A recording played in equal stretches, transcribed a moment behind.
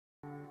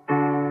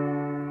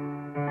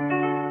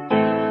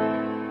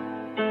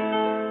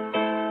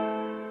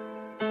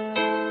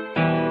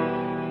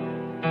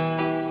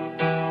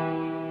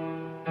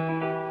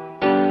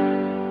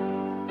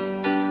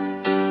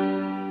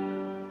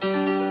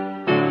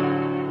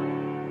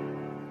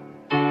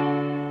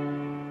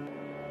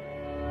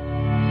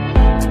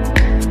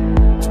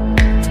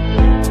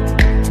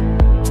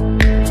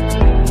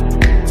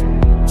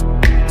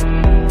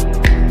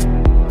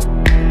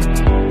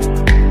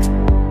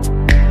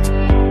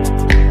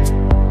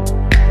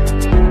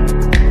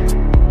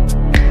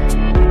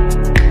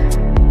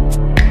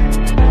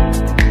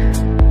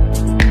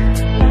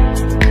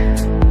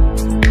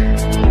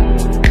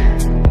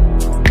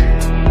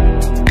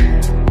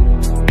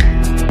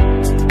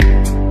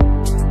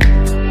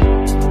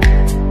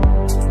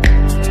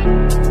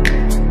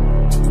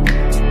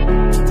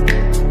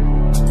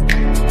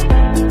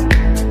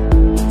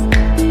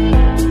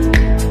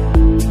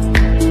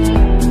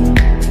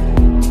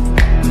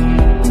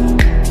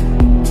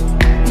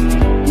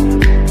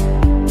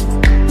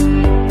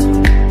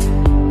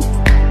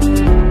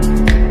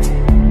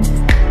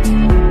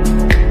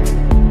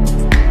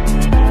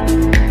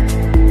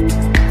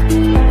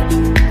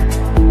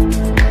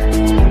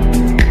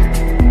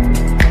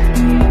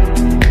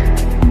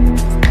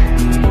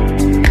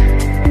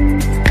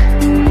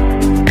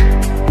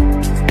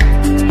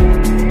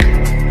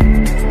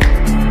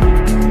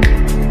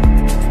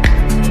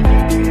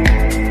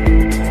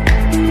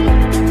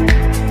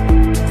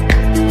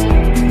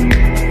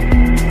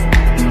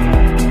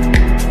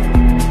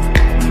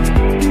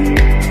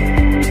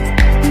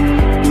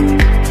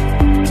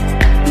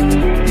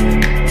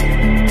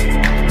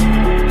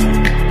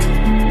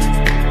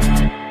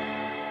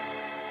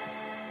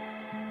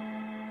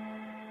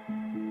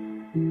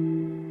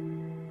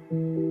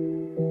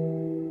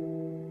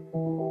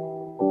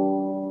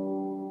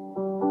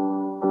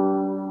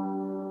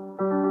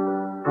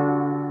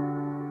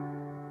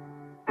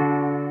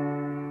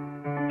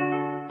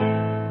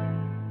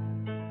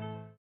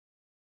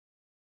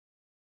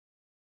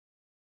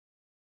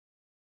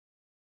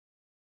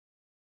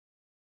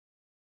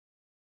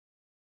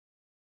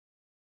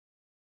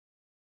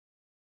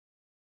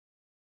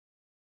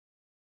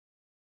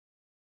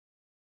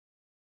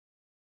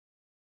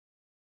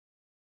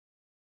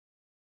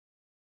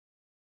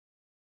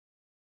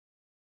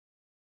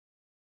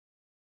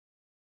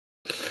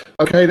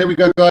Okay, there we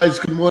go, guys.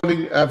 Good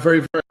morning.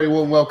 Very, very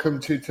warm welcome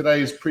to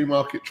today's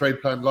pre-market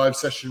trade plan live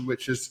session,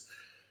 which is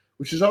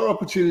our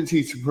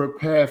opportunity to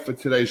prepare for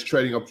today's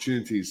trading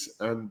opportunities.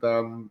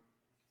 And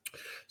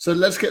so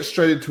let's get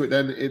straight into it.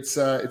 Then it's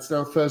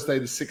now Thursday,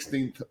 the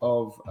 16th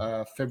of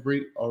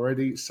February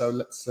already. So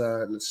let's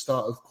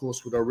start, of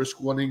course, with our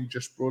risk warning.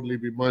 Just broadly,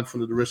 be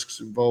mindful of the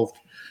risks involved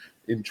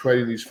in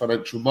trading these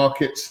financial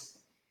markets.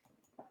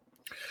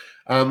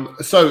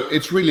 So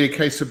it's really a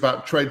case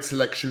about trade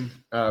selection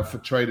for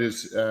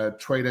traders,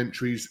 trade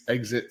entries,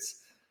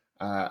 exits.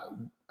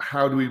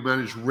 How do we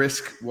manage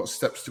risk? What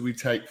steps do we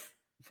take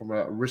from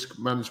a risk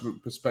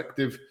management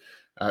perspective?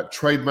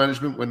 Trade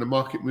management, when the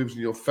market moves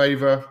in your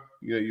favor,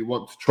 you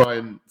want to try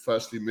and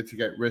firstly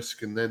mitigate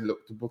risk and then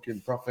look to book in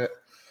profit.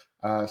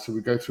 So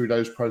we go through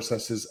those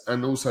processes,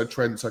 and also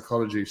trend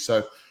psychology.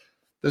 So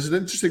there's an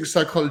interesting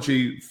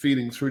psychology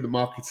feeding through the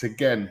markets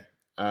again.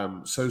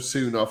 So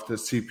soon after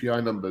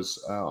CPI numbers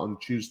on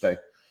Tuesday.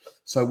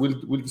 So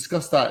we'll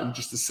discuss that in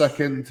just a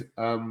second.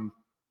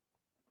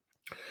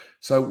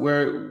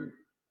 So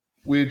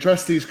we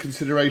address these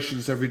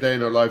considerations every day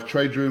in our live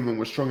trade room, and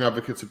we're strong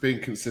advocates of being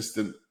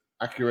consistent,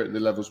 accurate in the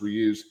levels we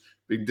use,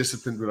 being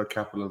disciplined with our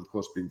capital, and of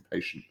course being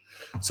patient.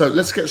 So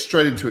let's get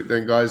straight into it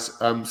then, guys.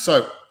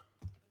 So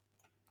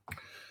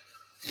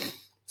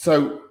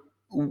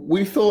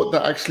we thought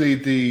that actually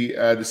the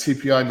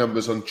CPI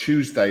numbers on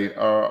Tuesday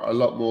are a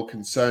lot more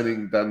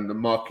concerning than the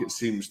market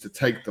seems to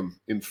take them.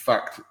 In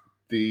fact,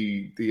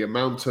 the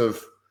amount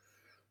of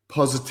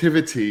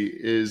positivity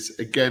is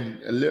again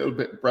a little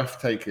bit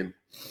breathtaking.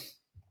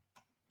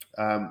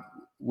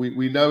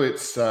 We know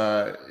it's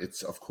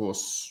of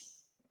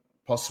course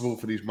possible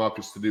for these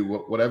markets to do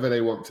whatever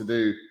they want to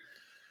do,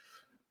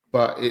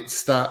 but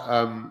it's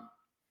that.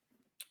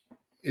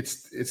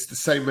 It's the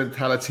same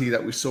mentality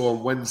that we saw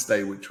on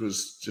Wednesday, which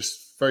was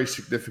just very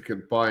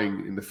significant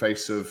buying in the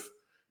face of,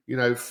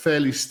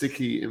 fairly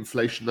sticky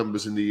inflation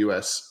numbers in the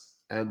US.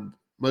 And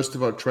most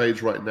of our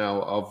trades right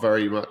now are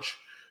very much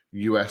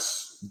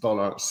US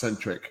dollar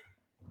centric.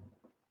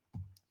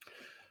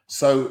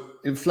 So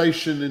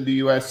inflation in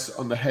the US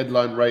on the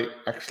headline rate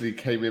actually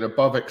came in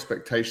above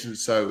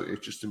expectations. So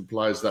it just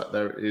implies that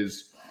there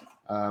is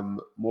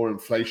more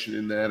inflation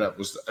in there that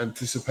was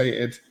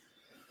anticipated.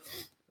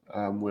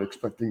 We're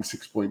expecting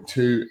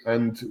 6.2,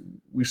 and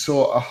we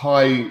saw a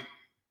high,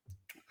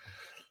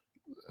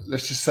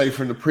 let's just say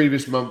from the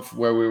previous month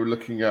where we were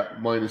looking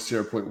at minus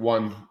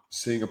 0.1,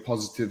 seeing a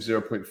positive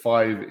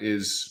 0.5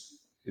 is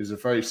a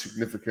very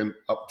significant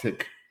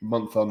uptick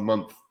month on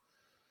month.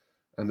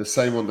 And the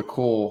same on the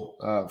core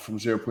from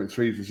 0.3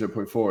 to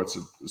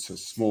 0.4. It's a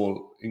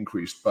small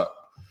increase, but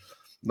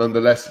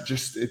nonetheless,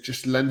 it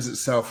just lends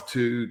itself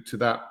to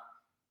that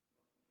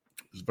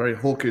very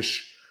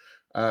hawkish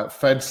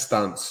Fed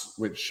stance,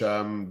 which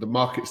the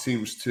market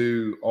seems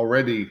to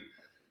already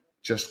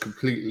just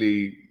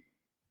completely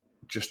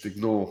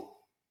ignore.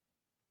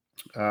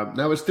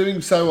 Now it's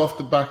doing so off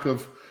the back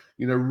of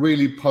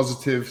really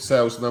positive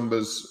sales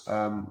numbers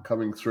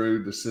coming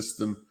through the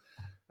system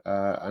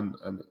and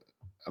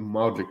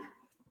mildly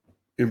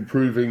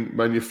improving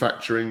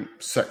manufacturing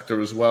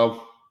sector as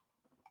well.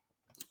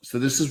 So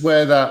this is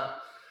where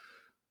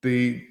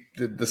the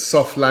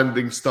soft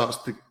landing starts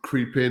to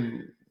creep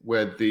in,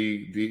 where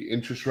the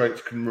interest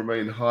rates can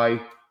remain high,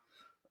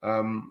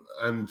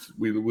 and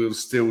we'll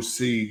still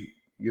see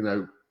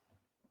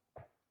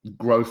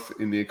growth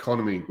in the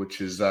economy, which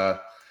is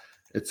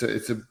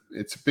it's a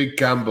big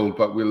gamble,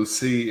 but we'll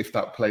see if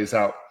that plays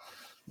out.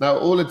 Now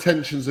all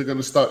attentions are going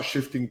to start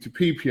shifting to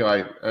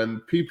PPI,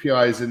 and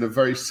PPI is in a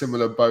very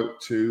similar boat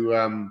to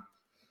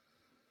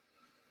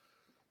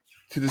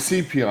the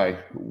CPI.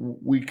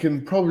 We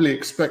can probably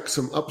expect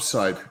some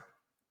upside.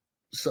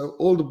 So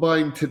all the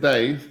buying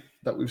today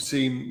that we've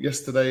seen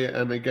yesterday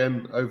and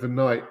again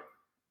overnight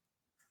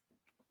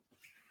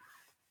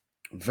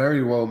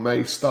very well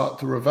may start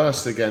to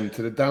reverse again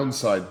to the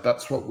downside.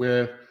 That's what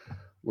we're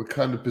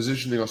kind of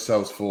positioning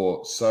ourselves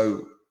for.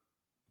 So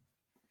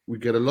we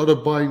get a lot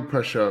of buying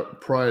pressure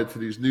prior to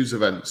these news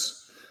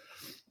events,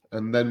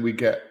 and then we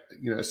get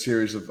a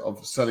series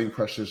of selling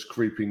pressures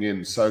creeping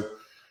in. So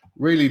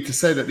really, to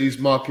say that these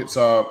markets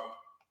are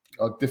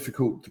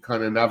difficult to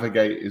kind of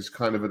navigate is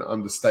kind of an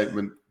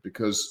understatement,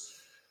 because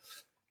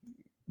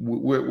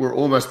we're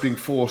almost being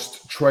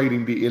forced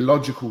trading the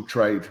illogical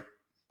trade,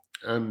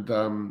 and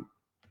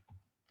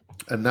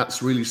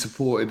that's really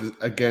supported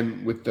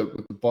again with the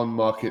bond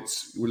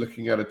markets. We're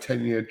looking at a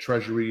 10-year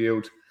Treasury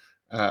yield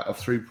of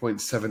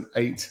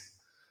 3.78,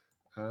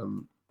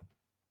 and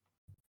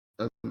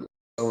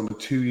on the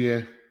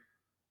 2-year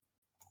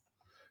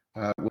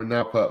we're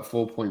now up at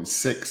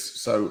 4.6,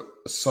 so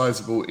a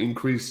sizable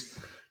increase.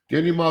 The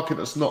only market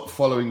that's not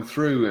following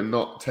through and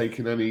not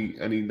taking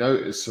any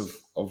notice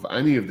of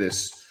any of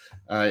this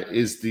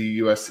is the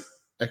US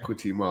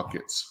equity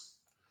markets.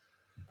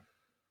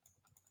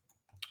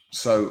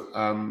 So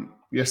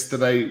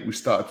yesterday we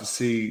started to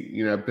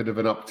see a bit of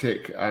an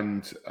uptick,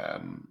 and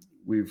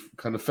we've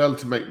kind of failed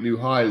to make new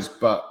highs,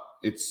 but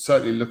it's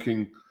certainly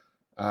looking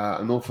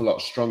an awful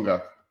lot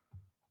stronger.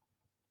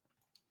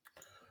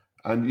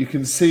 And you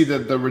can see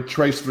that the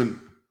retracement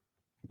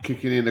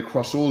kicking in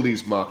across all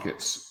these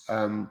markets.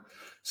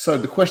 So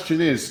the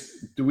question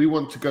is, do we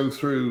want to go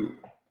through,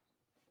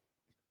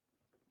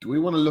 do we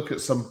want to look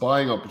at some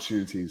buying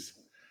opportunities?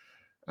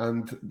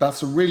 And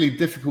that's a really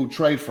difficult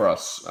trade for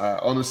us,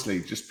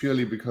 honestly, just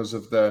purely because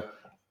of the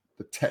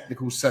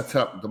technical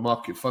setup. The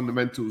market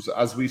fundamentals,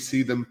 as we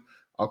see them,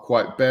 are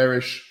quite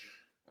bearish.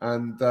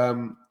 And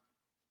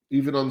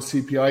even on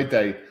CPI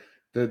day,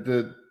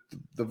 the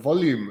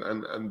volume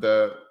and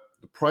the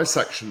price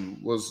action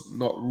was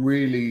not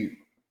really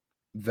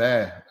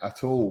there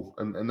at all.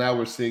 And now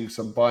we're seeing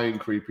some buying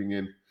creeping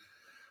in.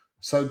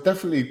 So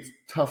definitely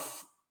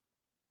tough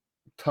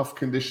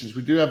conditions.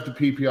 We do have the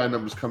PPI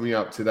numbers coming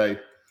out today.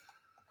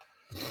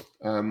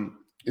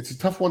 It's a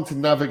tough one to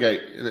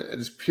navigate.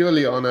 It's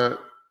purely on a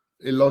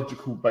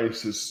illogical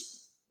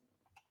basis.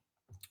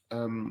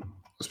 I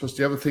suppose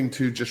the other thing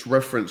to just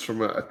reference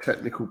from a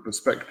technical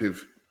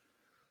perspective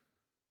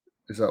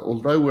is that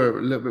although we're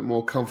a little bit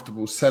more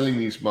comfortable selling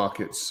these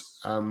markets,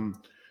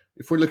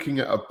 if we're looking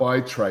at a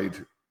buy trade,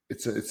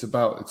 it's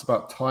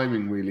about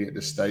timing really at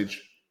this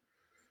stage.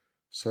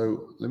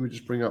 So let me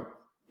just bring up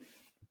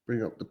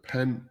the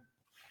pen.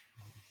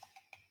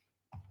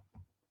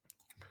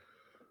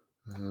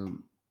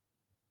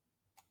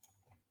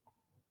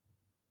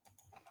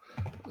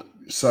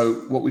 So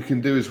what we can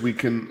do is we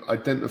can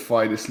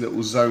identify this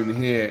little zone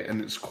here,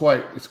 and it's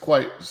quite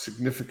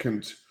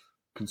significant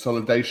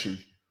consolidation,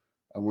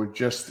 and we're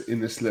just in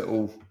this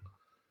little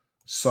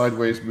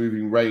sideways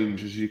moving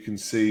range, as you can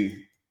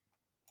see.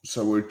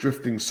 So we're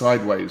drifting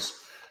sideways.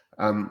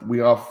 We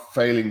are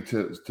failing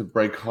to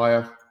break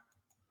higher.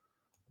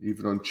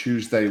 Even on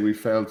Tuesday, we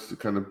failed to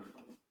kind of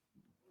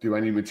do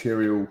any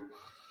material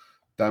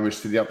damage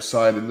to the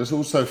upside, and there's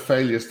also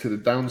failures to the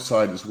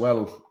downside as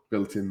well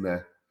built in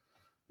there.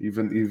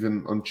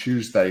 Even on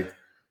Tuesday,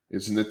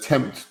 it's an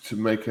attempt to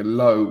make a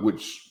low,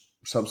 which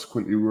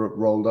subsequently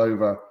rolled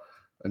over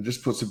and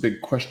just puts a big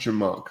question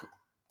mark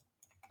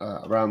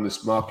around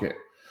this market.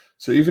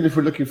 So even if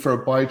we're looking for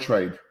a buy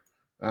trade,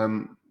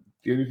 the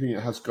only thing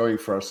it has going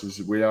for us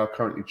is we are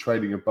currently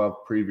trading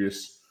above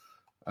previous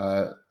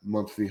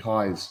monthly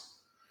highs.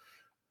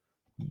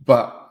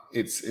 But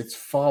it's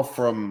far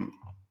from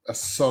a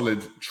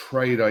solid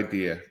trade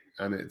idea,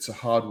 and it's a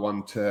hard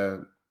one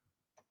to,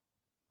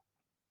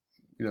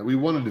 we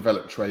want to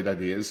develop trade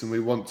ideas, and we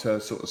want to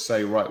sort of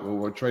say, right, well,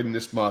 we're trading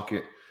this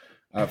market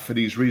for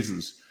these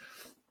reasons.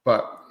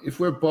 But if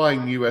we're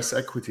buying US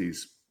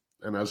equities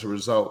and as a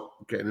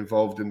result getting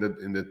involved in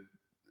the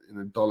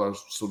dollar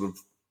sort of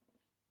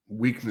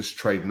weakness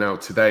trade now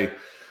today,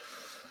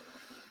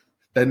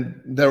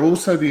 then they're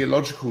also the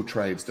illogical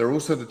trades. They're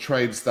also the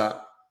trades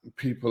that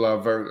people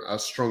are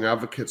strong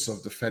advocates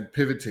of the Fed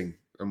pivoting,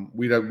 and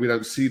we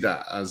don't see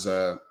that as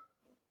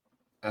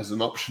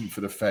an option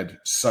for the Fed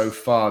so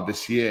far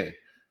this year.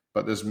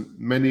 But there's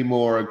many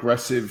more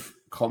aggressive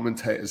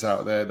commentators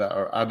out there that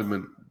are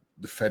adamant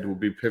the Fed will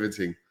be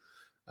pivoting.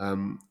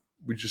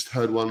 We just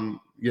heard one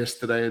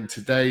yesterday and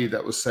today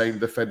that was saying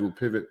the Fed will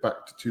pivot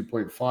back to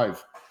 2.5.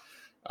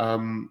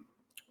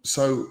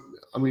 So,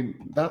 I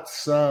mean,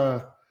 that's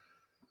a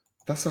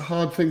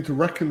hard thing to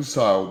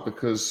reconcile,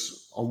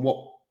 because on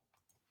what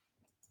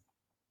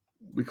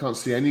we can't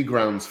see any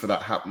grounds for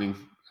that happening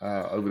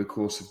over the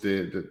course of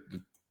the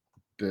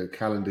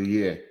calendar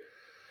year.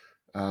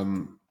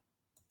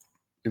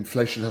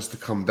 Inflation has to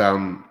come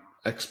down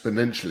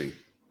exponentially,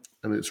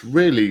 and it's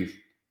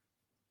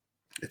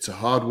a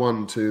hard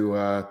one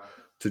to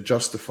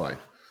justify.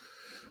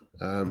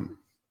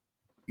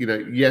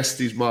 Yes,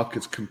 these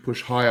markets can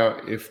push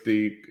higher if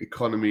the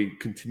economy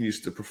continues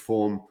to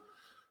perform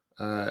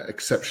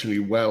exceptionally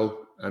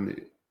well,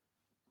 and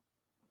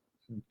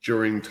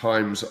during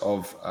times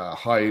of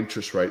high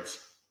interest rates.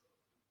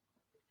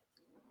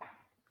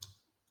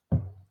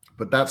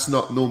 But that's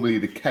not normally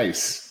the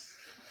case.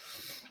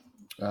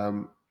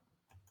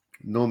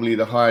 Normally,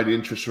 the higher the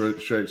interest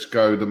rates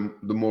go, the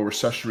more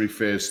recessionary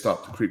fears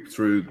start to creep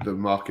through the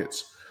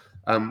markets.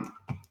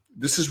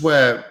 This is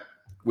where,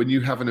 when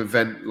you have an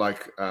event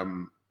like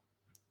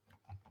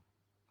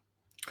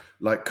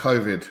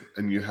COVID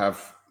and you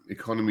have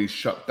economies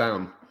shut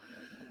down,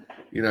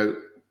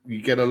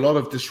 you get a lot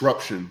of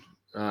disruption,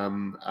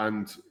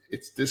 and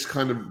it's this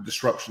kind of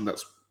disruption that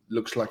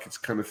looks like it's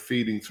kind of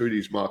feeding through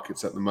these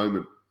markets at the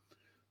moment.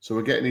 So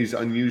we're getting these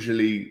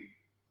unusually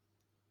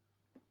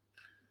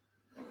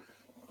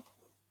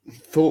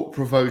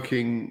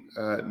thought-provoking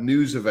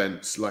news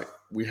events. Like,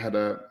 we had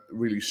a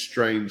really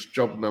strange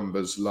job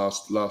numbers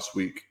last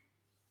week.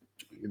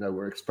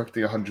 We're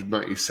expecting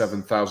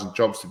 197,000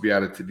 jobs to be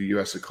added to the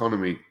US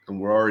economy, and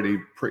we're already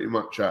pretty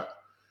much at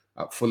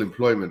full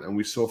employment, and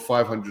we saw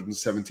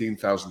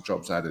 517,000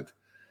 jobs added.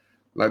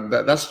 Like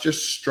that's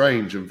just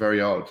strange and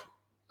very odd.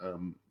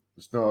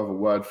 There's no other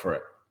word for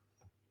it.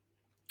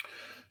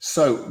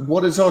 So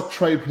what is our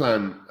trade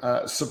plan?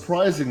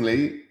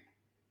 Surprisingly,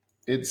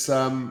 it's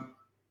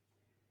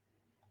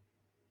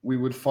we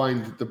would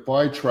find the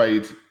buy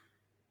trade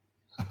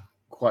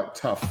quite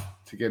tough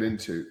to get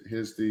into.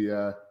 Here's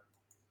the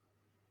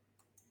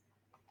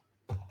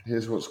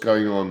Here's what's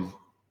going on.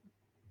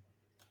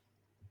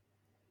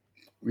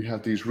 We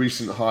have these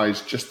recent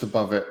highs just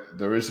above it.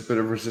 There is a bit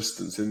of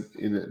resistance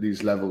in at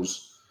these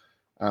levels.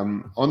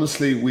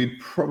 Honestly, we'd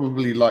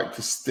probably like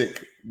to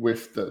stick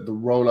with the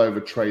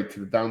rollover trade to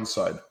the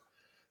downside.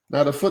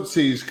 Now, the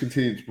FTSE's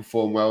continued to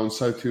perform well, and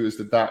so too is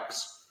the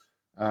DAX.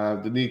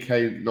 The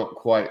Nikkei, not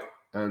quite.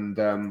 And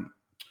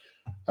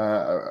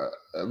a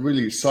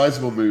really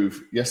sizable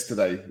move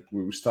yesterday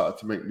where we started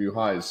to make new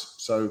highs.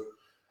 So,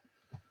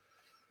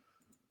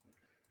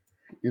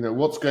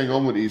 what's going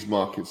on with these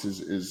markets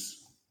is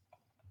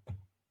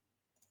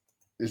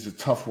a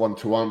tough one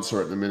to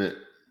answer at the minute.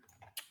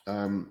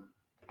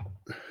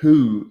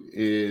 Who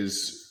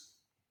is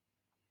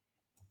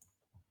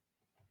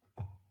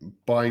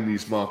buying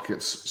these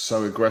markets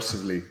so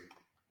aggressively?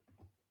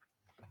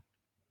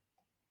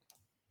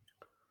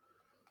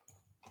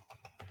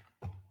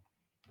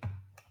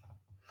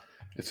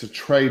 It's a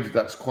trade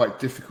that's quite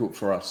difficult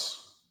for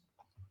us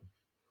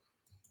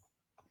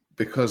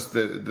because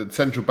the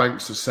central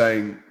banks are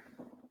saying,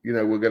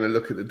 we're going to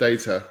look at the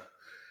data,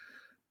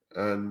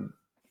 and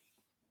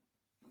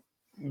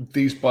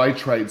these buy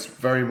trades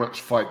very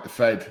much fight the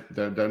Fed.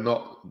 They're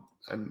not,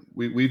 and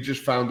we've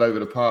just found over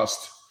the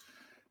past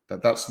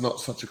that that's not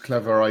such a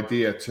clever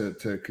idea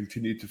to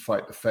continue to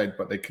fight the Fed,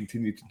 but they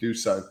continue to do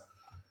so.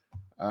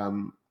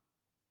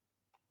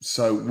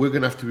 So we're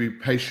going to have to be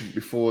patient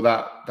before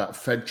that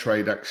Fed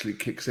trade actually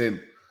kicks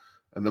in,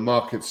 and the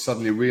markets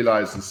suddenly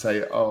realize and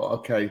say, oh,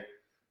 okay,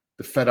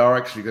 the Fed are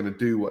actually going to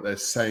do what they're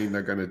saying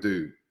they're going to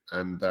do.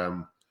 And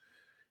you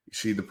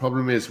see, the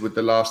problem is with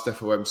the last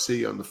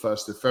FOMC on the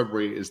 1st of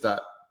February is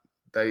that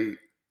they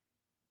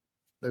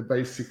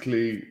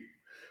basically,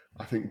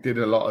 I think, did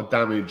a lot of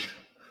damage.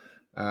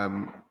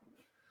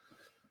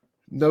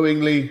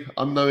 Knowingly,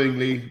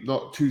 unknowingly,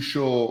 not too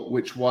sure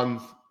which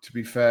one, to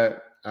be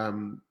fair.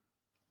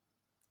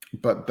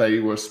 But they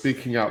were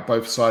speaking out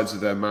both sides of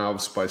their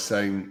mouths by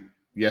saying,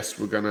 yes,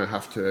 we're going to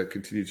have to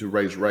continue to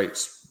raise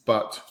rates,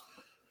 but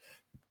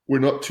we're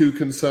not too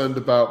concerned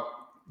about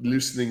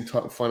loosening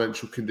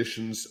financial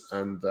conditions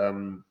and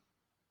and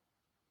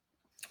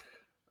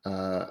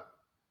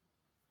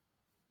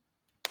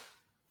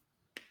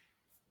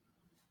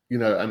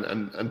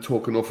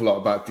talk an awful lot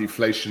about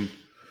deflation.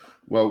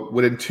 Well,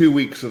 within 2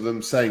 weeks of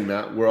them saying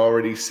that, we're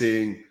already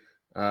seeing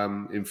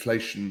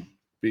inflation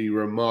be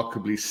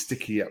remarkably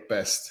sticky at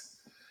best,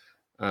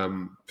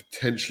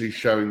 potentially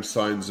showing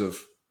signs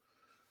of,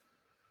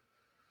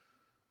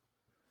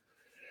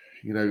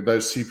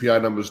 those CPI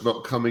numbers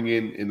not coming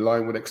in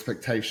line with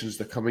expectations.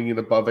 They're coming in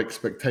above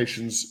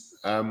expectations.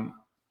 We're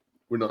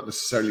not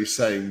necessarily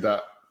saying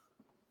that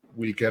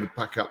we get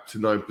back up to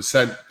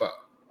 9%, but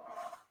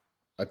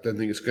I don't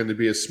think it's going to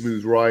be a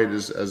smooth ride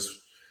as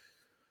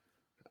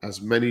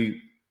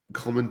many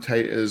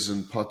commentators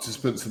and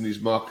participants in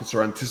these markets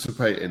are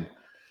anticipating.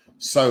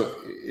 So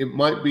it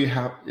might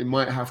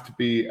have to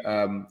be,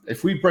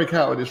 if we break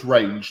out of this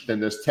range, then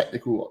there's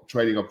technical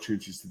trading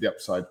opportunities to the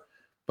upside.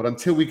 But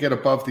until we get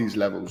above these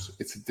levels,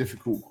 it's a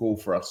difficult call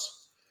for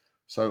us.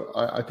 So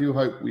I do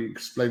hope we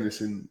explain this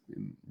in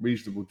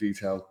reasonable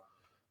detail.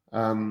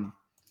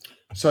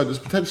 So there's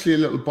potentially a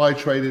little buy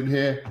trade in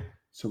here.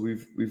 So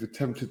we've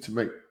attempted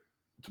to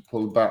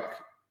pull back.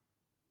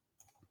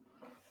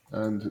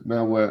 And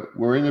now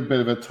we're in a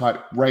bit of a tight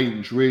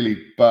range,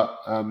 really. But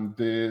let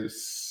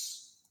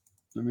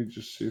me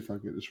just see if I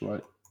get this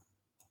right.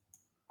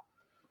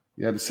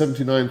 Yeah, the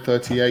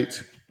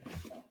 79.38.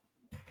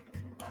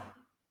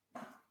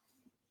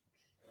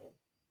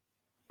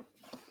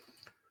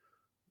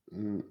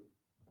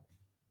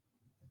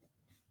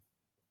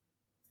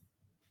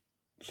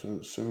 So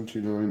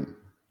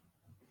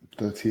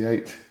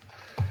 79.38.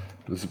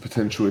 There's a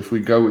potential if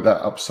we go with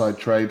that upside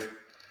trade.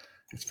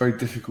 It's very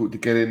difficult to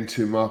get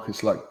into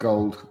markets like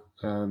gold.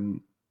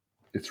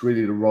 It's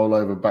really the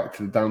rollover back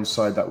to the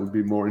downside that would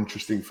be more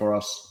interesting for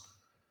us.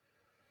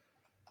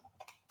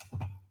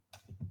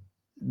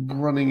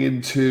 Running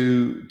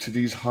into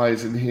these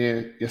highs in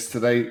here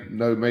yesterday,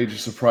 no major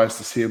surprise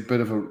to see a bit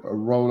of a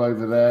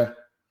rollover there.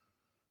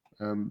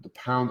 The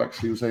pound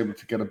actually was able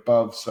to get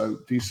above, so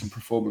decent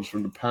performance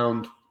from the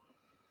pound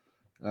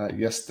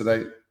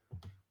yesterday.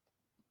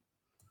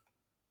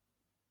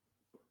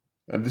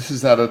 And this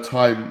is at a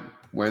time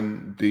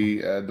when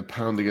the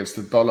pound against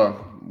the dollar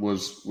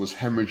was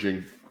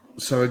hemorrhaging.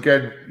 So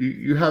again,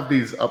 you have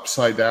these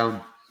upside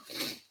down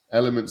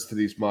elements to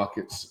these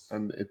markets,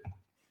 and it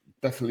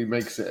definitely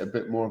makes it a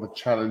bit more of a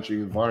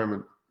challenging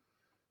environment.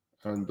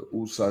 And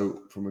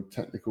also from a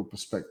technical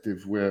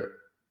perspective, we're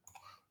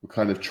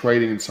kind of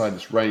trading inside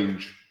this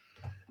range.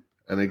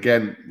 And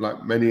again,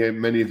 like many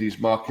of these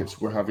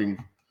markets, we're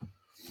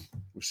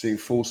seeing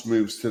false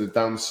moves to the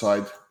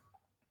downside.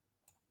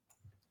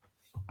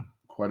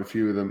 Quite a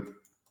few of them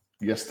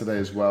yesterday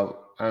as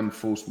well, and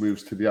false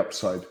moves to the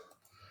upside.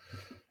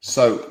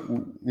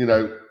 So, we've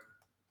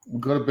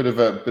got a bit of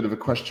a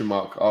question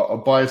mark. Our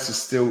bias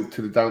is still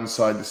to the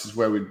downside. This is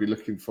where we'd be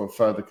looking for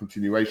further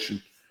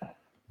continuation.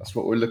 That's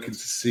what we're looking to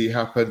see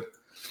happen.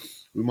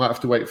 We might have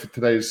to wait for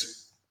today's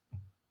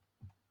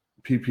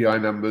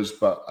PPI numbers,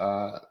 but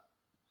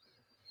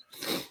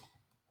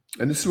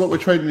and this is what we're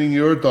trading in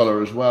euro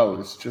dollar as well.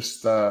 It's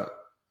just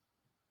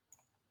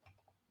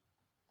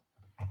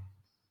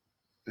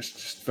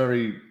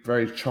very,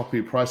 very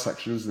choppy price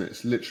action, isn't it?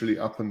 It's literally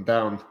up and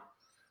down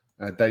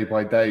day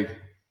by day.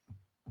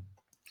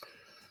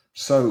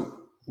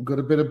 So we've got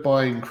a bit of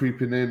buying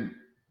creeping in.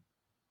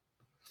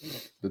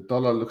 The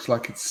dollar looks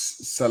like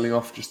it's selling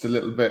off just a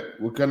little bit.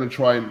 We're going to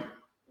try and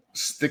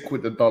stick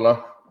with the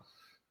dollar,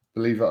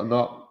 believe it or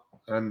not,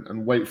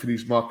 and wait for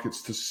these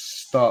markets to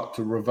start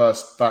to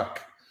reverse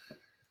back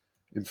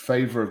in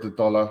favor of the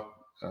dollar.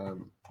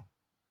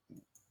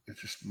 It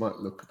just might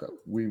look that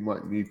we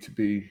might need to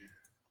be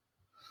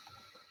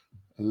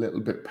a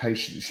little bit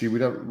patient. You see, we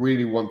don't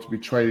really want to be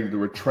trading the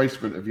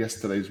retracement of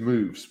yesterday's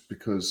moves,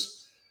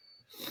 because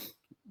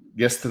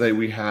yesterday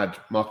we had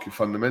market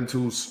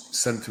fundamentals,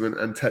 sentiment,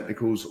 and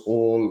technicals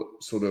all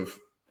sort of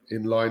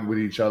in line with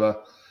each other.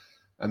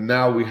 And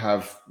now we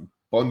have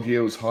bond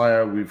yields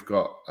higher. We've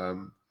got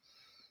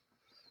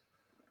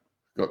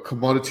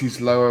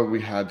commodities lower.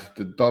 We had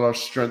the dollar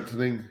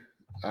strengthening.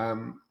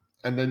 And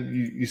then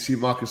you see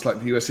markets like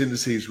the US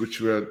indices,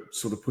 which were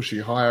sort of pushing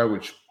higher,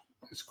 which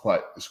is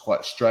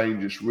quite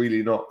strange. It's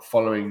really not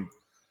following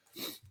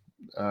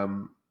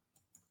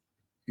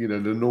the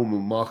normal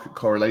market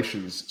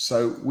correlations.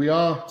 So we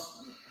are,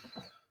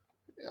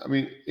 I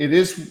mean, it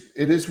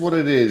is what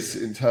it is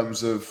in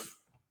terms of,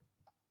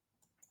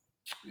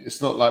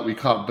 it's not like we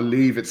can't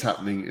believe it's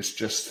happening. It's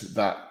just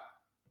that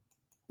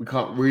we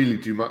can't really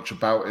do much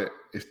about it.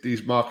 If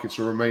these markets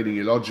are remaining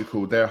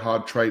illogical, they're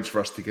hard trades for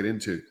us to get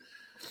into,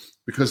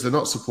 because they're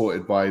not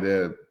supported by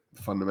the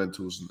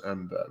fundamentals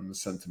and the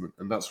sentiment.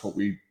 And that's what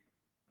we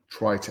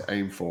try to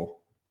aim for.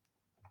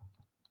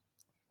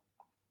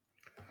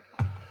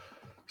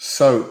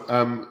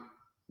 So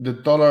the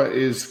dollar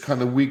is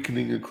kind of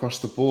weakening across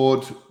the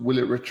board. Will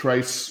it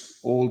retrace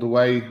all the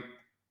way?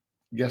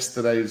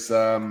 Yesterday's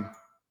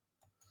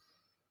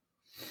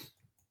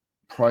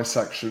price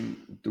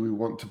action. Do we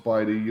want to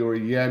buy the euro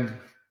yen?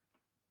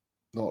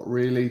 Not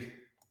really.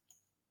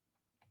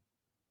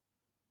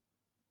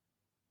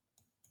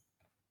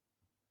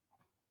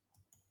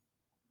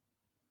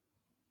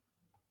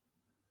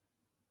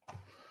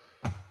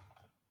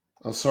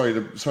 Oh, sorry.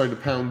 The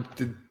pound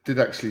did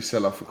actually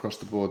sell off across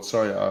the board.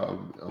 Sorry, I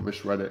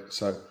misread it.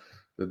 So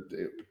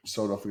it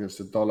sold off against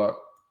the dollar,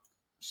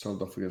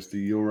 sold off against the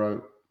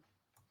euro,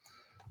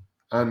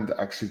 and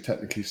actually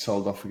technically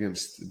sold off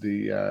against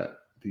the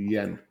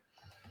yen.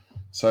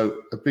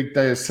 So a big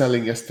day of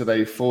selling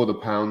yesterday for the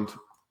pound,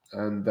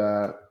 and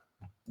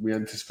we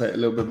anticipate a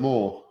little bit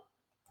more.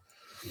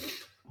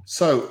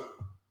 So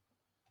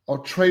our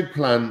trade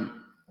plan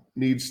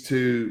needs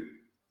to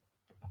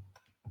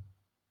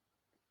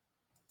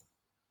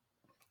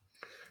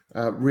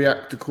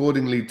react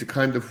accordingly to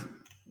kind of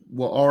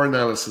what our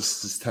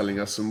analysis is telling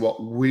us and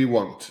what we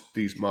want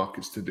these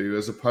markets to do,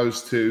 as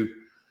opposed to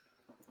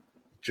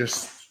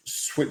just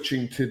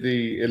switching to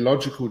the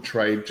illogical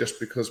trade just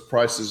because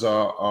prices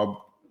are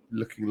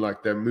looking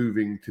like they're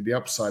moving to the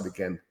upside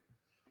again.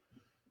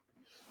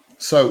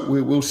 So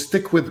we will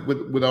stick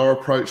with our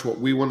approach, what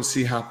we want to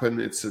see happen.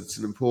 It's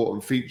an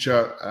important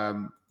feature.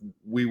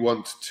 We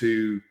want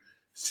to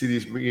see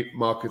these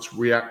markets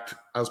react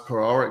as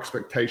per our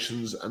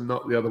expectations and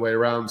not the other way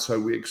around. So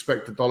we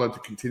expect the dollar to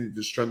continue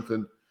to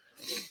strengthen,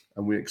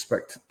 and we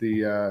expect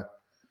the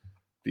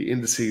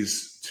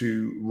indices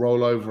to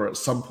roll over at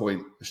some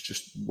point. It's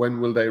just,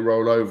 when will they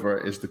roll over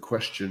is the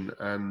question.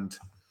 And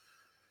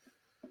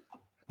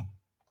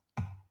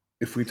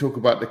if we talk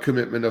about the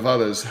commitment of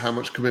others, how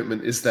much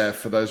commitment is there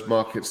for those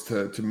markets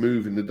to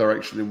move in the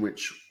direction in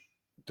which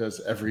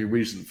there's every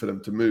reason for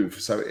them to move?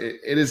 So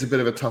it is a bit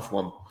of a tough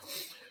one.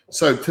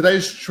 So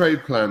today's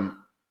trade plan.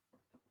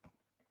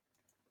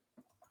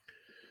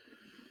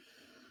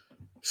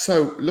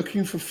 So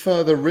looking for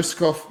further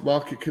risk-off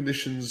market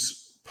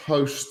conditions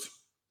post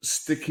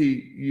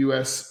sticky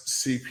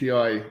US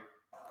CPI.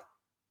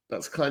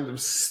 That's kind of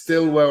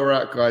still where we're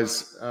at,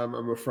 guys.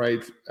 I'm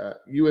afraid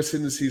US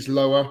indices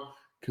lower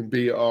can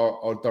be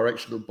our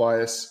directional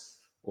bias,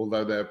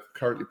 although they're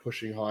currently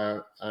pushing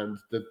higher, and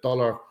the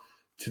dollar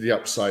to the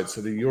upside.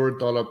 So the euro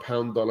dollar,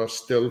 pound dollar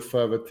still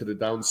further to the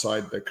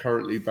downside. They're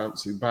currently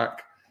bouncing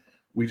back.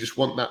 We just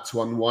want that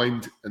to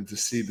unwind and to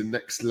see the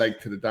next leg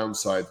to the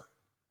downside.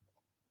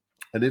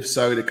 And if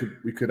so,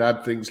 we could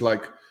add things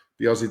like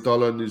the Aussie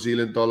dollar, New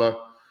Zealand dollar.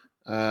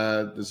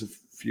 There's a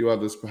few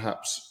others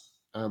perhaps.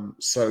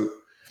 So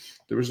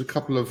there is a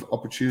couple of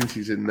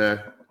opportunities in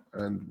there.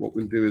 And what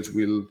we'll do is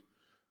we'll,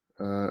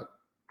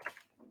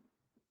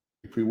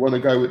 if we want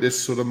to go with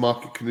this sort of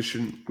market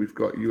condition, we've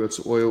got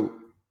US oil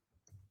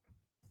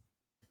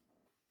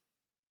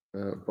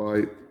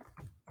by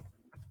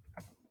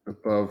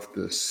above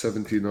the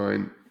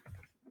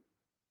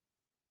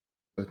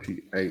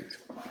 79.38.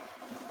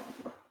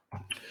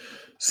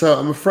 So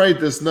I'm afraid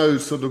there's no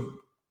sort of,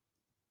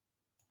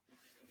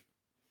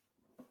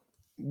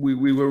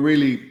 we were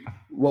really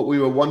what we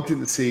were wanting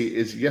to see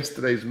is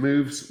yesterday's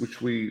moves,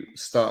 which we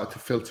started to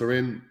filter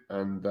in,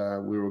 and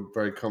we were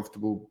very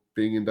comfortable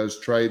being in those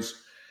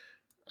trades.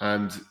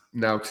 And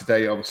now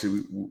today,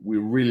 obviously, we're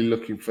really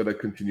looking for the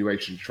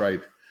continuation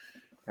trade,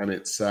 and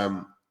it's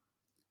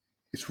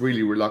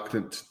really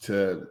reluctant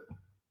to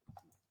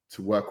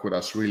work with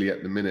us really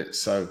at the minute.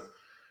 So,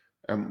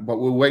 but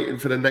we're waiting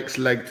for the next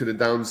leg to the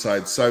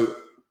downside. So,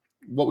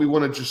 what we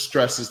want to just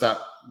stress is that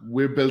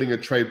we're building a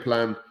trade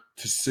plan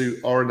to suit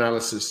our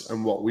analysis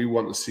and what we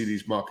want to see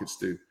these markets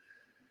do.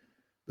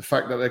 The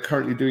fact that they're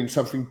currently doing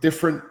something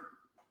different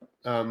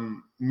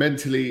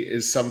mentally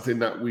is something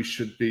that we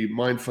should be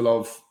mindful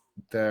of.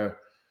 They're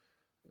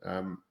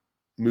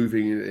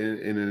moving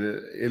in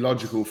an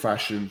illogical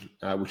fashion,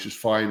 which is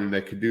fine, and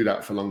they can do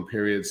that for long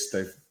periods.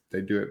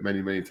 They do it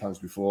many times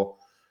before,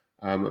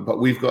 but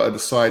we've got to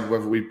decide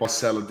whether we buy,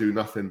 sell, or do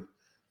nothing.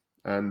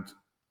 And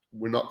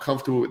we're not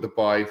comfortable with the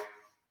buy.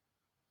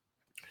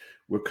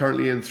 We're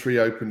currently in 3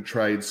 open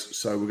trades,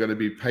 so we're going to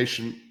be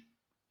patient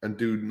and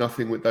do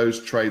nothing with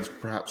those trades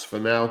perhaps for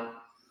now.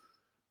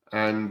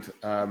 And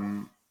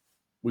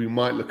we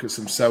might look at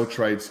some sell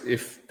trades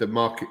if the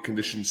market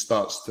condition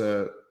starts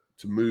to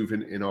move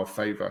in our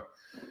favor.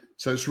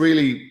 So it's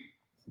really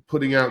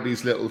putting out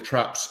these little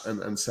traps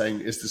and saying,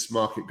 is this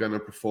market going to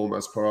perform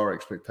as per our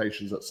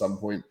expectations at some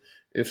point?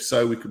 If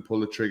so, we can pull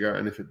the trigger.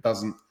 And if it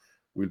doesn't,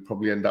 we'll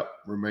probably end up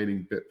remaining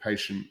a bit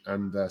patient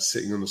and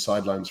sitting on the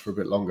sidelines for a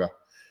bit longer.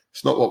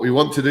 It's not what we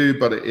want to do,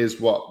 but it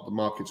is what the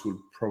markets would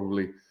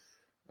probably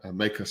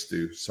make us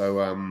do.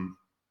 So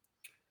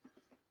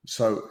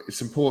so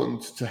it's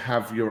important to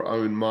have your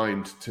own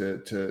mind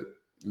to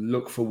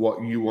look for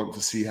what you want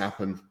to see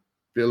happen,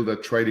 build a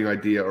trading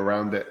idea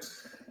around it,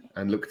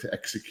 and look to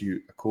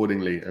execute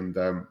accordingly. And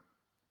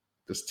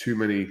there's too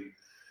many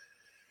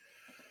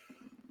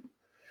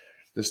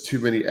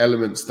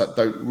elements that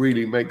don't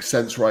really make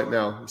sense right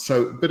now.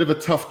 So a bit of a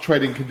tough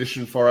trading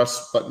condition for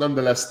us, but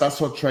nonetheless,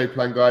 that's our trade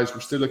plan, guys.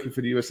 We're still looking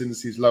for the US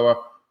indices lower.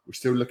 We're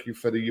still looking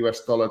for the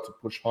US dollar to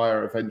push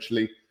higher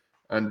eventually.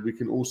 And we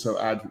can also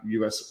add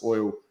US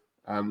oil,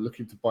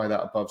 looking to buy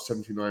that above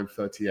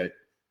 79.38.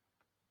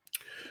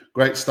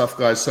 Great stuff,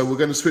 guys. So we're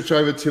going to switch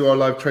over to our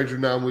live trade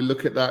room now, and we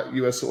look at that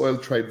US oil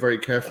trade very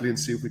carefully and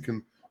see if we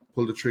can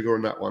pull the trigger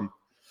on that one.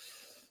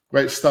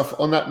 Great stuff.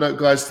 On that note,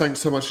 guys,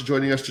 thanks so much for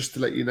joining us. Just to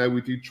let you know,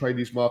 we do trade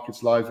these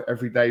markets live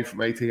every day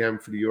from 8 a.m.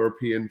 for the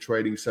European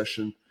trading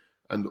session,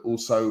 and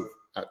also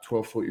at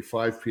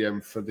 12:45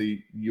 p.m. for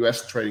the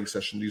US trading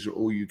session. These are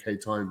all UK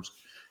times.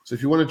 So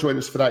if you want to join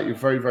us for that, you're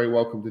very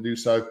welcome to do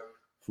so.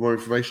 For more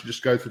information,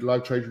 just go to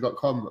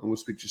livetrader.com, and we'll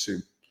speak to you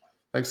soon.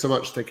 Thanks so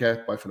much. Take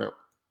care. Bye for now.